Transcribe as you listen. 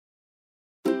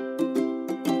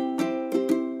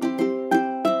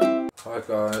Hi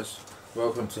guys,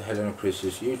 welcome to Helen and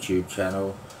Chris's YouTube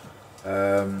channel.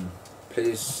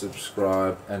 Please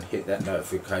subscribe and hit that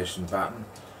notification button.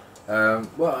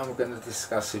 What I'm going to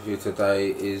discuss with you today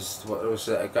is, what was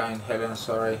it again, Helen,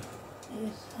 sorry?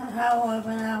 Is how I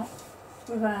went out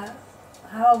without,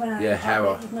 how I went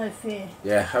out with no fear.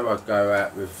 Yeah, how I go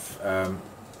out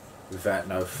without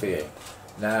no fear.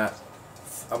 Now,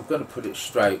 I'm going to put it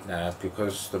straight now,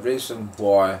 because the reason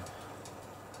why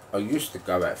I used to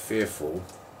go out fearful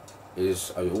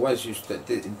is I always used to,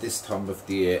 in this time of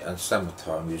the year and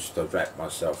summertime, used to wrap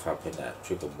myself up in that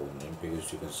trigger warning,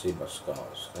 because you can see my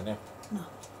scars, can you? No.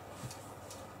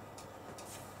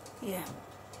 Yeah.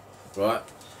 Right?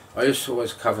 I used to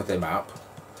always cover them up,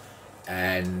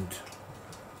 and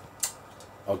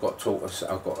I got taught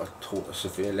a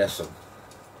severe lesson.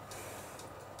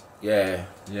 Yeah,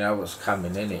 you know what's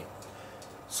coming, innit?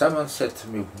 Someone said to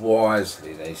me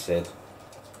wisely, they said,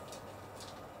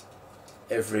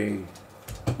 every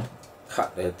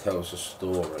cut there tells a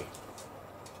story.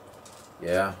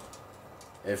 Yeah,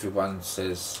 everyone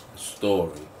says a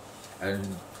story,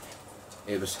 and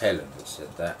it was Helen that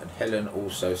said that. And Helen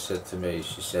also said to me,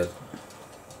 she said,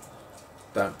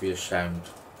 don't be ashamed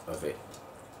of it.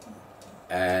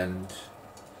 And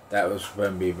that was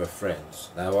when we were friends.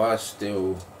 Now I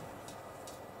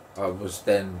was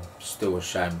then still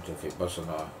ashamed of it, wasn't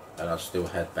I? And I still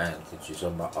had bandages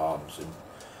on my arms, and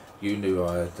you knew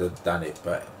I had done it.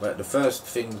 But the first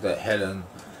thing that Helen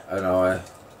and I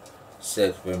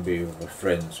said when we were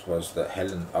friends was that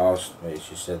Helen asked me,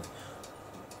 she said,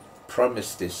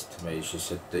 promise this to me, she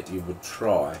said, that you would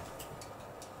try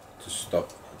to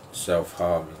stop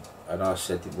self-harming. And I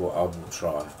said, well, I will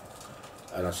try.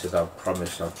 And I said, I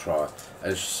promise I'll try.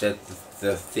 And she said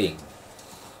the thing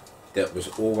that was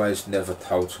always never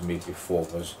told to me before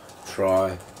was,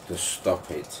 try to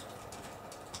stop it.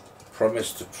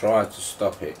 Promise to try to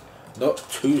stop it, not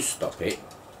to stop it.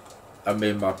 I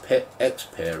mean, my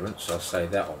ex-parents, I say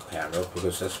that on camera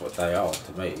because that's what they are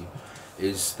to me,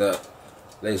 is that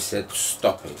they said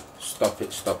stop it, stop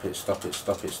it, stop it, stop it,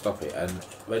 stop it, stop it. And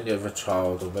when you're a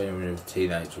child or when you're a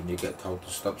teenager and you get told to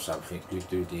stop something, you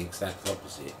do the exact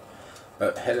opposite.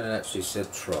 But Helen actually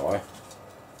said try,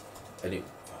 and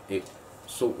it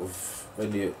sort of,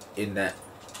 when you're in that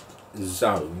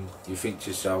zone, you think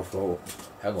to yourself, well,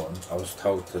 hang on, I was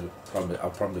told to I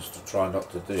promised to try not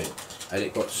to do it, and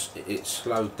it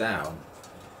slowed down,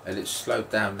 and it's slowed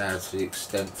down now to the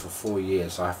extent for 4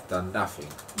 years I've done nothing.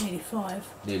 Nearly 5.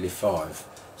 Nearly 5.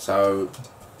 So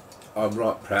I'm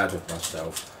right proud of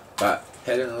myself. But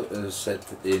Helen has said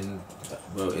in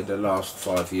the last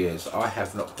 5 years I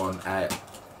have not gone out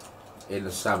in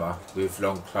the summer with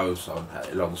long clothes on,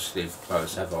 long sleeve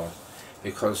clothes, have I?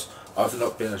 Because I've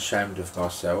not been ashamed of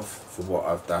myself for what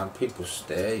I've done. People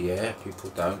stare, yeah,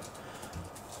 people don't.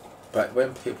 But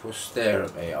when people stare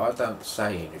at me, I don't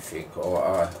say anything, or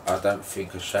I don't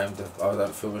think ashamed of. I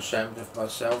don't feel ashamed of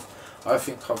myself. I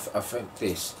think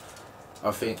this.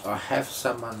 I think I have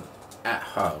someone at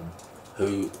home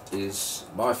who is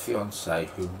my fiance,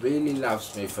 who really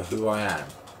loves me for who I am,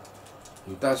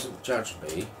 who doesn't judge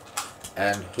me,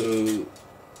 and who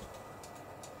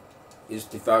is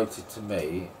devoted to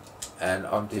me, and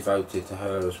I'm devoted to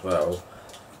her as well,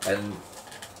 and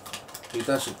who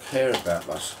doesn't care about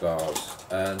my scars.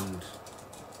 And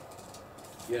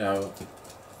you know,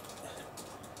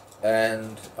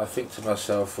 and I think to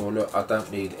myself, well, look, I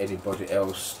don't need anybody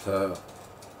else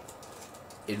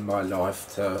in my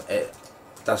life to, it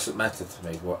doesn't matter to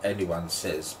me what anyone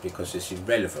says, because it's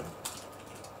irrelevant.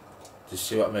 Do you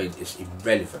see what I mean? It's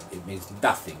irrelevant. It means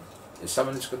nothing. If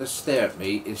someone's going to stare at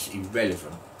me, it's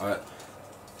irrelevant.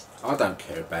 I don't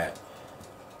care about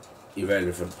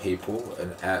irrelevant people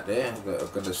out there that are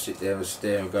going to sit there and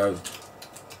stare and go,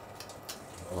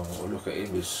 oh, look at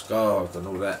him, he's scarred and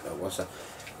all that. What's that?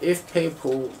 If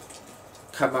people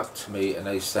come up to me and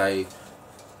they say,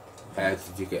 how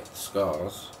did you get the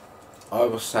scars? I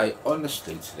will say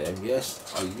honestly to them, yes,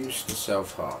 I used to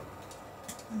self-harm.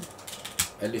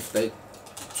 And if they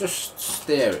just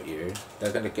stare at you,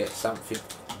 they're going to get something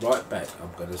right back.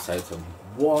 I'm going to say to them,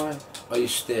 why are you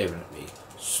staring at me?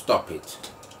 Stop it.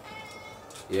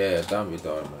 Yeah, don't be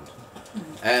Diamond.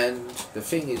 And the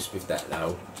thing is with that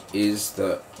now, is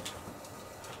that,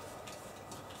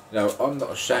 you know, I'm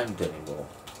not ashamed anymore.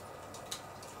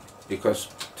 Because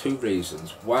 2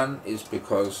 reasons. One is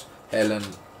because Helen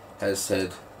has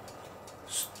said,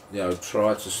 you know,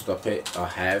 try to stop it. I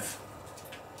have.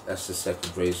 That's the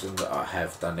second reason, that I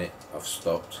have done it. I've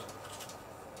stopped.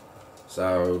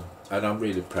 So, and I'm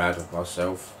really proud of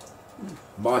myself.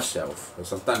 Myself,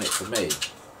 because I've done it for me.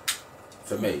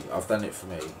 I've done it for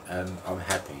me, and I'm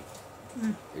happy.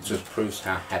 It just proves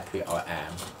how happy I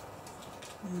am.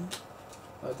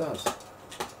 It does.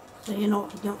 So you're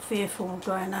not fearful of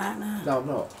going out now? No, I'm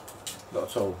not. Not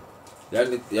at all.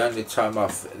 The only time I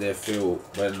feel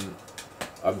when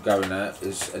I'm going out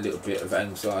is a little bit of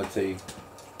anxiety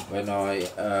when I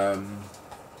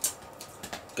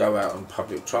go out on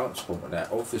public transport and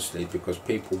that, obviously, because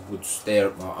people would stare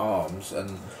at my arms and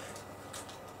you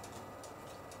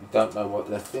don't know what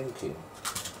they're thinking,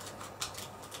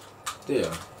 do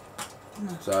you?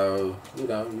 No. So, you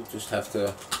know, you just have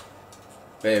to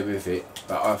bear with it.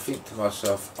 But I think to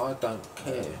myself, I don't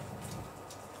care,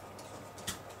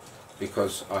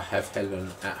 because I have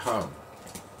Helen at home.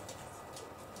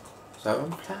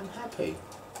 So I'm happy.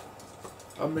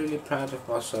 I'm really proud of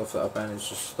myself that I managed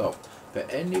to stop. But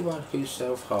anyone who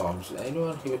self-harms,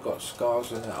 anyone who has got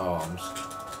scars on their arms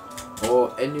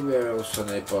or anywhere else on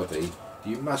their body,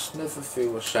 you must never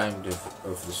feel ashamed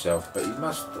of yourself, but you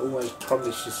must always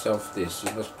promise yourself this.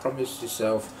 You must promise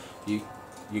yourself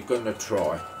you're going to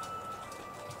try.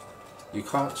 You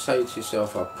can't say to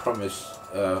yourself, I promise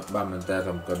mum and dad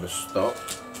I'm going to stop.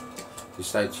 You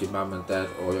say to your mum and dad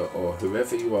or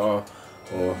whoever you are,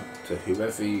 or to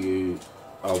whoever you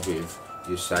are with,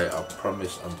 you say, I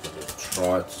promise I'm going to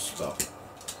try to stop.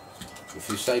 If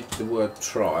you say the word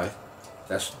try,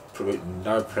 that's putting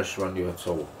no pressure on you at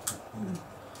all.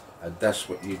 And that's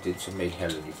what you did to me,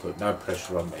 Helen. You put no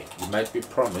pressure on me. You made me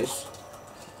promise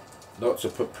not to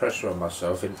put pressure on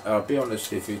myself. And I'll be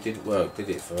honest with you, it didn't work, did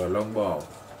it, for a long while?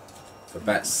 For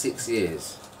about 6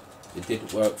 years. It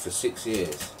didn't work for 6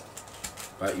 years.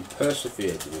 But you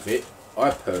persevered with it.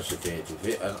 I persevered with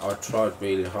it, and I tried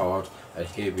really hard, and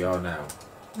here we are now.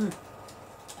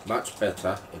 Much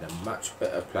better, in a much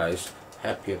better place,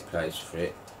 happier place for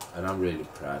it, and I'm really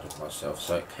proud of myself,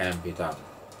 so it can be done.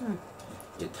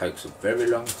 It takes a very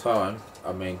long time.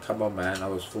 I mean, come on man, I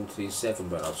was 47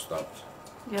 when I stopped.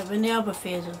 Yeah, but the other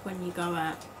fears of when you go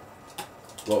out.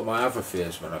 What are my other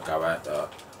fears when I go out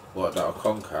that I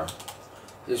conquer?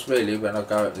 It's really when I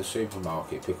go out to the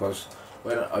supermarket, because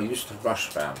when I used to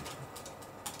rush round.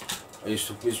 I used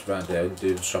to whiz round there and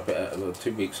do the shopping,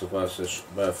 2 weeks of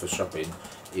worth of shopping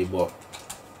in what,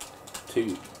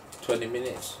 20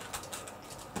 minutes?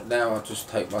 Now I just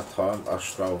take my time, I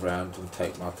stroll round and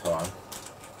take my time.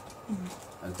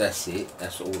 And that's it,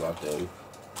 that's all I do.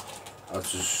 I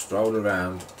just stroll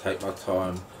around, take my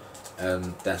time,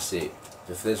 and that's it.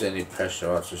 If there's any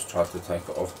pressure, I just try to take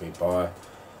it off me by,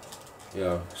 you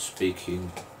know,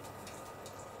 speaking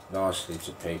nicely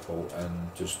to people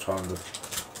and just trying to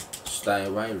stay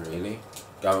away, really.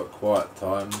 Go at quiet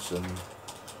times and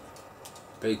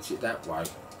beat it that way.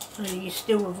 So you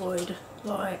still avoid,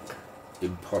 like...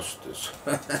 imposters,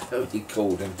 we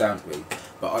call them, don't we?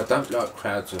 But I don't like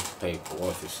crowds of people,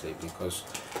 obviously, because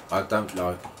I don't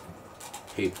like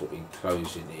people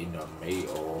closing in on me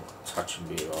or touching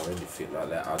me or anything like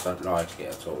that. I don't like it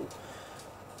at all.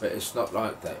 But it's not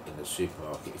like that in the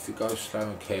supermarket. If you go slow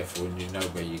and careful and you know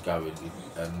where you're going,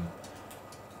 and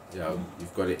you know,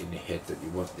 you've got it in your head that you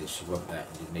want this, you want that,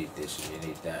 and you need this and you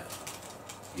need that.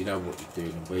 You know what you're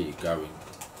doing and where you're going.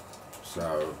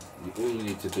 So all you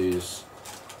need to do is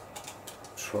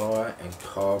try and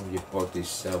calm your body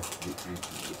self.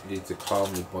 You need to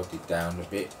calm your body down a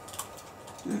bit.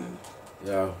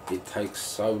 You know, it takes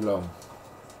so long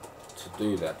to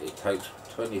do that. It takes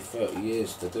 20, 30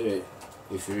 years to do it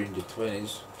if you're in your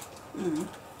 20s.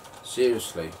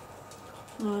 Seriously.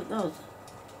 No, it does.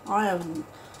 I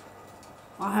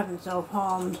haven't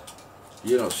self-harmed.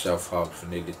 You're not self-harmed for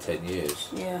nearly 10 years.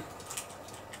 Yeah.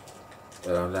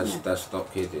 That's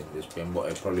not kidding. There's been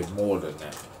probably more than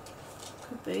that.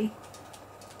 Could be.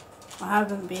 I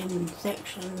haven't been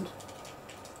sectioned.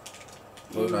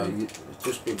 Well, no,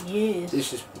 just be, years.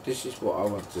 This is what I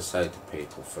want to say to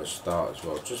people for a start as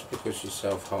well. Just because you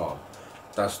self-harm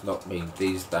does not mean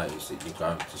these days that you're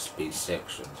going to be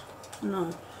sectioned. No.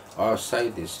 I'll say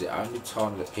this: the only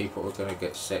time that people are going to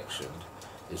get sectioned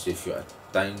is if you're a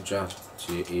danger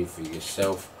to either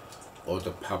yourself or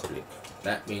the public.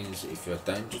 That means if you're a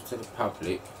danger to the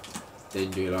public,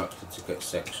 then you're likely to get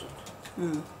sectioned.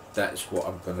 That's what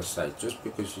I'm going to say. Just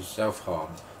because you self-harm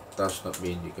does not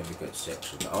mean you're going to get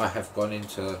sectioned. I have gone in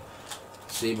to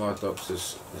see my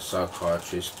doctors, the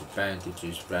psychiatrist, the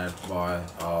bandages around my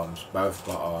arms, both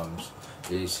my arms.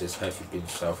 And he says, have you been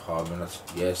self-harming? I said,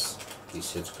 yes. He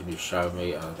said, can you show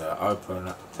me? And I open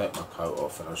up, take my coat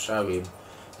off and I show him.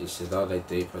 He said, are they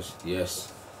deep? I said,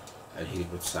 yes. And he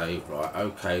would say, right,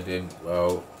 okay then,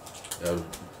 well,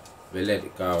 we'll let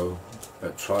it go,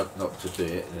 but try not to do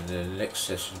it, and then the next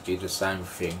session be the same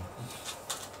thing.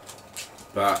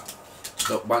 But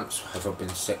not once have I been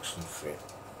sectioned for it.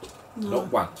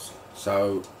 not once.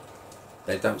 So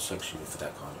they don't section you for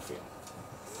that kind of thing.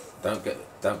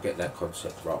 Don't get that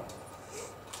concept wrong.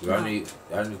 The only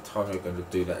time you're going to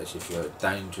do that is if you're a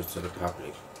danger to the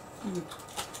public.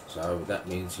 So that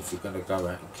means if you're going to go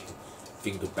out and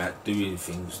think about doing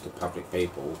things to public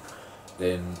people,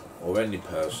 then, or any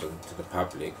person to the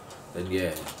public, then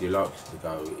yeah, you're likely to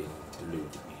go in the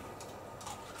nudity.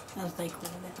 As they call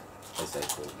it. As they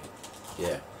call it,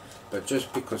 yeah. But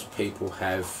just because people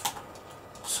have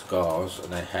scars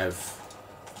and they have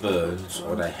burns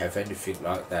or they have anything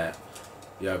like that,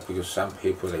 you know, because some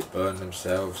people they burn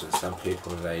themselves and some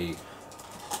people they,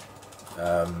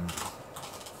 I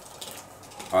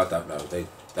don't know, they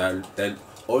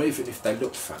or even if they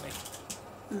look funny,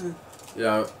 you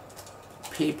know,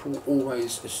 people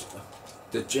always,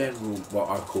 the general, what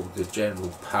I call the general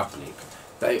public,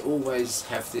 they always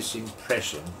have this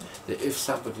impression that if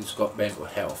somebody's got mental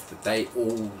health, that they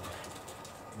all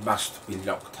must be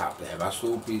locked up, they must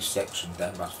all be sectioned,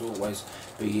 they must always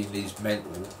be in these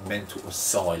mental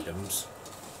asylums.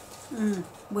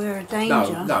 We're a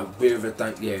danger. No, we're a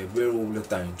danger. Yeah, we're all a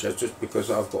danger. Just because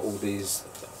I've got all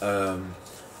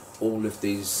of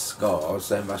these scars,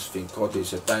 they must think God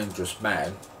is a dangerous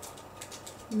man.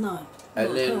 No.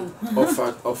 And then off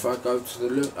I go to the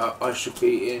look. I should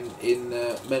be in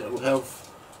mental health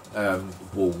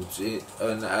wards in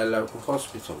a local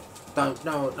hospital. Don't.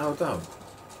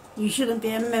 You shouldn't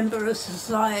be a member of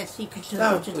society because you're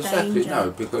such a exactly, danger.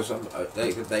 No, because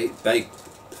they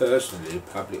personally,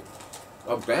 public.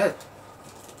 I'm glad.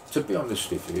 To be honest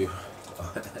with you,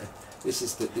 this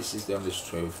is the honest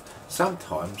truth.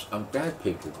 Sometimes I'm glad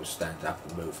people will stand up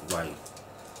and move away,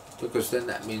 because then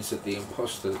that means that the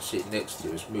imposter that's sitting next to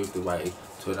you has moved away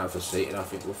to another seat, and I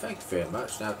think, well, thank you very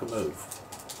much. Now I can move.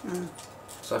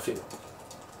 So I think,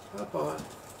 bye bye.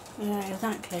 Yeah,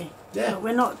 exactly. Yeah. But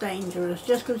we're not dangerous.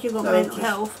 Just because you've got mental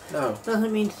health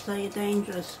doesn't mean to say you're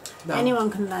dangerous. No. Anyone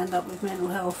can land up with mental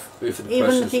health.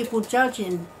 Even the people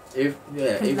judging can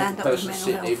land up with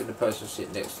mental health. Even the person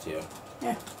sitting next to you.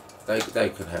 Yeah. They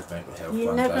can have mental health.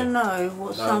 You never know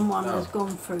what someone has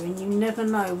gone through, and you never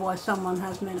know why someone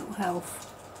has mental health.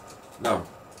 No,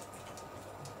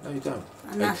 you don't.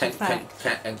 And that's a fact.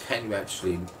 Can you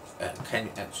actually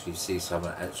see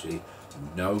someone actually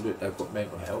know that they've got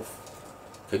mental health?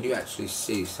 Can you actually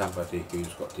see somebody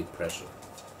who's got depression?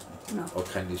 No. Or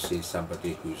can you see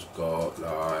somebody who's got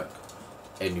like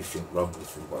anything wrong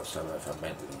with them whatsoever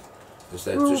mentally?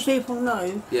 All people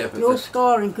know, your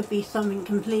scarring could be something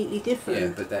completely different.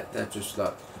 Yeah, but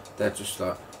they're just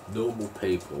like normal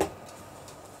people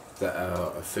that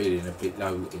are feeling a bit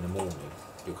low in the morning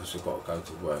because they've got to go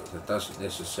to work. That doesn't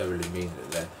necessarily mean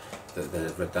that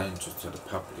they're a danger to the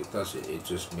public, does it? It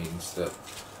just means that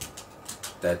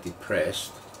they're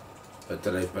depressed, but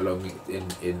do they belong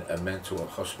in a mental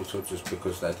hospital just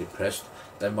because they're depressed?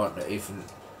 They might not even.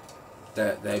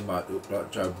 They might look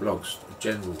like Joe Bloggs, a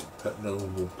general,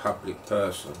 normal public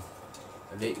person,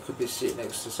 and it could be sitting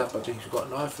next to somebody who's got a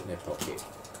knife in their pocket.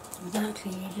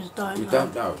 Exactly, you just don't know. You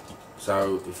don't know.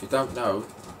 So if you don't know,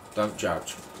 don't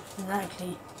judge.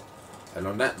 Exactly. And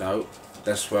on that note,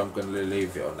 that's where I'm going to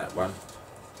leave it on that one.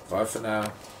 Bye for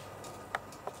now.